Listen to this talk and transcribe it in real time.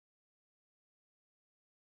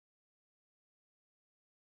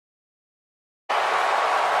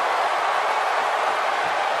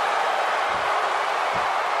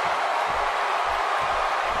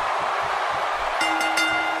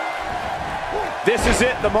This is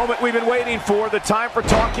it, the moment we've been waiting for. The time for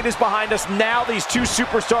talking is behind us. Now these two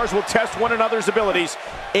superstars will test one another's abilities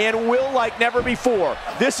and will like never before.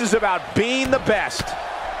 This is about being the best.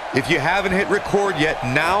 If you haven't hit record yet,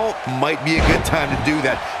 now might be a good time to do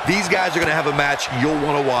that. These guys are going to have a match you'll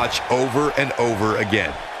want to watch over and over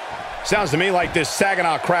again. Sounds to me like this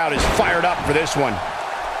Saginaw crowd is fired up for this one.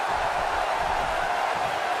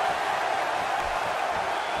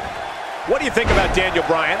 What do you think about Daniel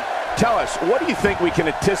Bryan? Tell us, what do you think we can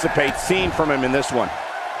anticipate seeing from him in this one?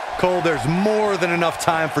 Cole, there's more than enough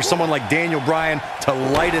time for someone like Daniel Bryan to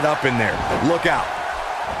light it up in there. Look out.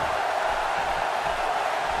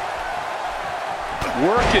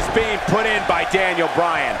 Work is being put in by Daniel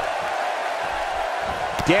Bryan.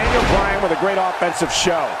 Daniel Bryan with a great offensive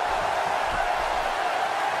show.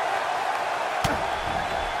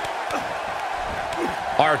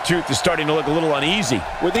 R-Truth is starting to look a little uneasy.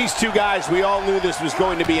 With these two guys, we all knew this was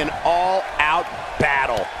going to be an all-out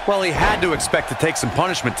battle. Well, he had to expect to take some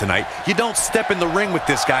punishment tonight. You don't step in the ring with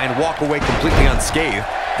this guy and walk away completely unscathed.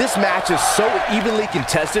 This match is so evenly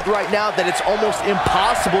contested right now that it's almost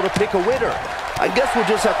impossible to pick a winner. I guess we'll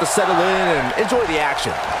just have to settle in and enjoy the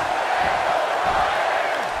action.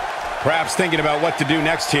 Perhaps thinking about what to do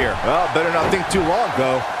next here. Well, better not think too long,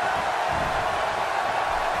 though.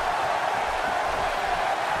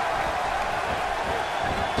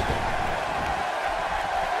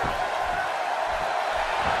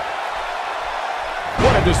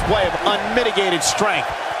 What a display of unmitigated strength.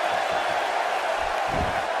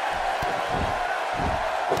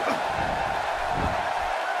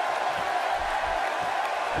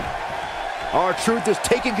 R-Truth is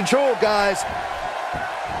taking control, guys.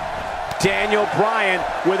 Daniel Bryan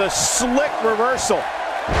with a slick reversal.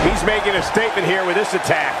 He's making a statement here with this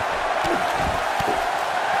attack.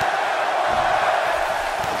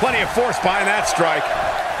 Plenty of force behind that strike.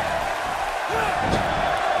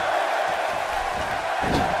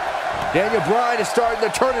 Daniel Bryan is starting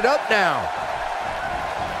to turn it up now.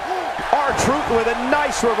 R-Truth with a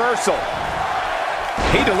nice reversal.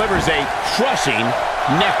 He delivers a crushing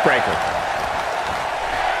neck breaker.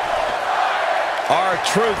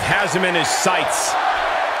 R-Truth has him in his sights.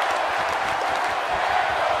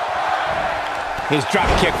 His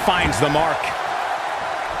drop kick finds the mark.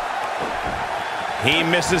 He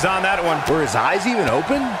misses on that one. Were his eyes even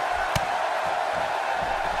open?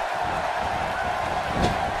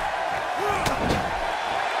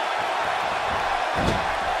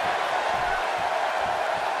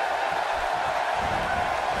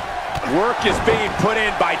 Work is being put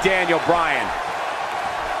in by Daniel Bryan.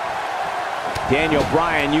 Daniel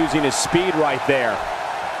Bryan using his speed right there.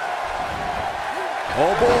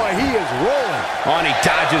 Oh boy, he is rolling. Oh, and he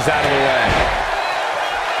dodges out of the way.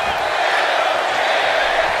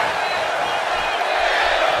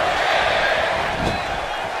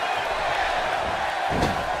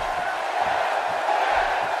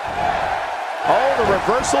 Oh, the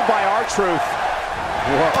reversal by R-Truth.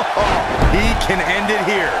 Whoa. He can end it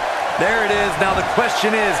here. There it is. Now the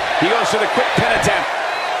question is, he goes for the quick pin attempt.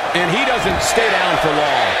 And he doesn't stay down for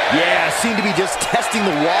long. Yeah, seemed to be just testing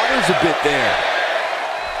the waters a bit there.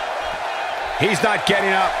 He's not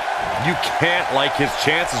getting up. You can't like his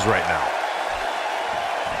chances right now.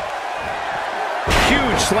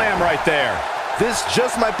 Huge slam right there. This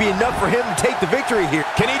just might be enough for him to take the victory here.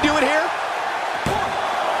 Can he do it here?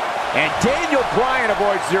 And Daniel Bryan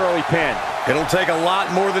avoids the early pin. It'll take a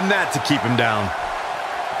lot more than that to keep him down.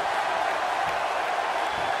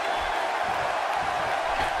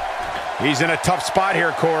 He's in a tough spot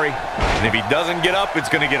here, Corey. And if he doesn't get up, it's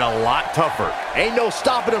going to get a lot tougher. Ain't no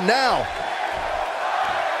stopping him now.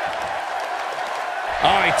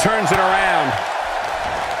 Oh, he turns it around.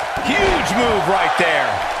 Huge move right there.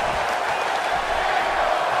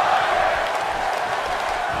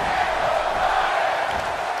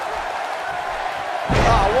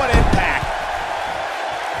 Oh, what impact.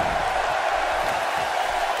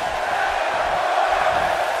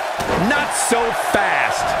 Not so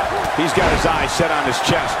fast. He's got his eyes set on his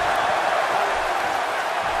chest.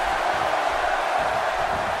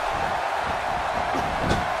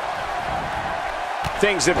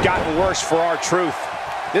 Things have gotten worse for R-Truth.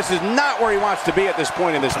 This is not where he wants to be at this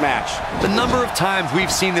point in this match. The number of times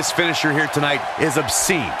we've seen this finisher here tonight is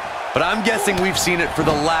obscene. But I'm guessing we've seen it for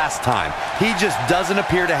the last time. He just doesn't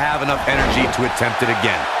appear to have enough energy to attempt it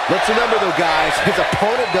again. Let's remember, though, guys, his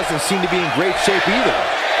opponent doesn't seem to be in great shape either.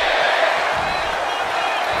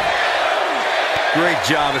 Great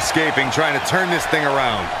job escaping, trying to turn this thing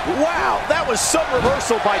around. Wow, that was some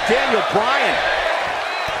reversal by Daniel Bryan.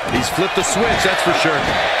 He's flipped the switch, that's for sure.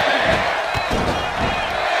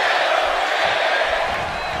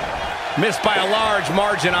 Missed by a large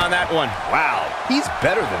margin on that one. Wow, he's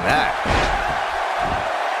better than that.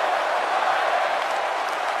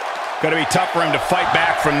 Going to be tough for him to fight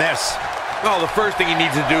back from this. Well, the first thing he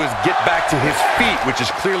needs to do is get back to his feet, which is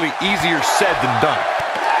clearly easier said than done.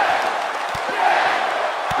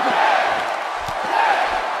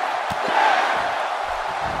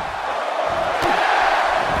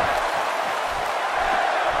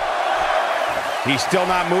 He's still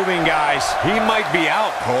not moving, guys. He might be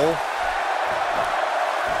out, Cole.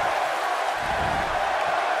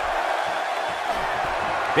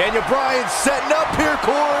 Daniel Bryan setting up here,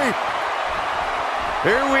 Corey.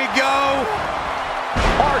 Here we go.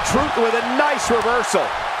 R-Truth with a nice reversal.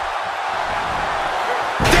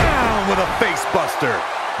 Down with a face buster.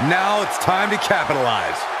 Now it's time to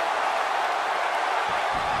capitalize.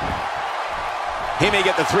 He may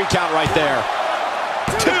get the 3 count right there.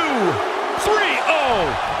 2, 3,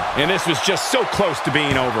 oh! And this was just so close to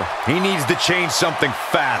being over. He needs to change something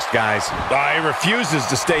fast, guys. He refuses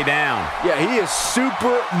to stay down. Yeah, he is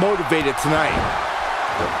super motivated tonight.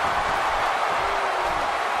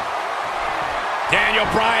 Daniel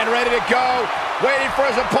Bryan ready to go. Waiting for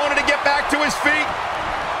his opponent to get back to his feet.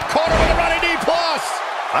 Caught him with a running knee plus.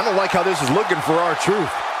 I don't like how this is looking for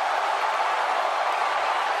R-Truth.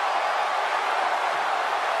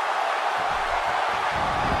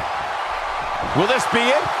 Will this be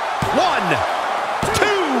it? 1, 2.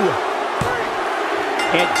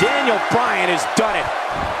 And Daniel Bryan has done it.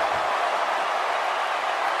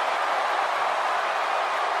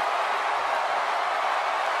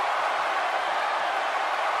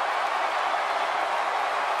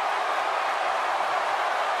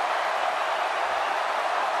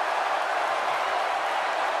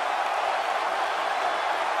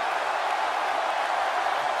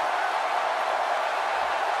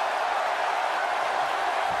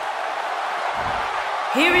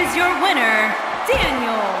 Here is your winner,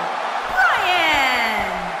 Daniel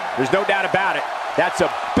Bryan. There's no doubt about it. That's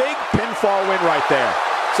a big pinfall win right there.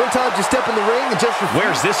 Sometimes you step in the ring and just refuse.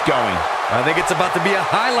 Where's this going? I think it's about to be a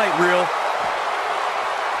highlight reel.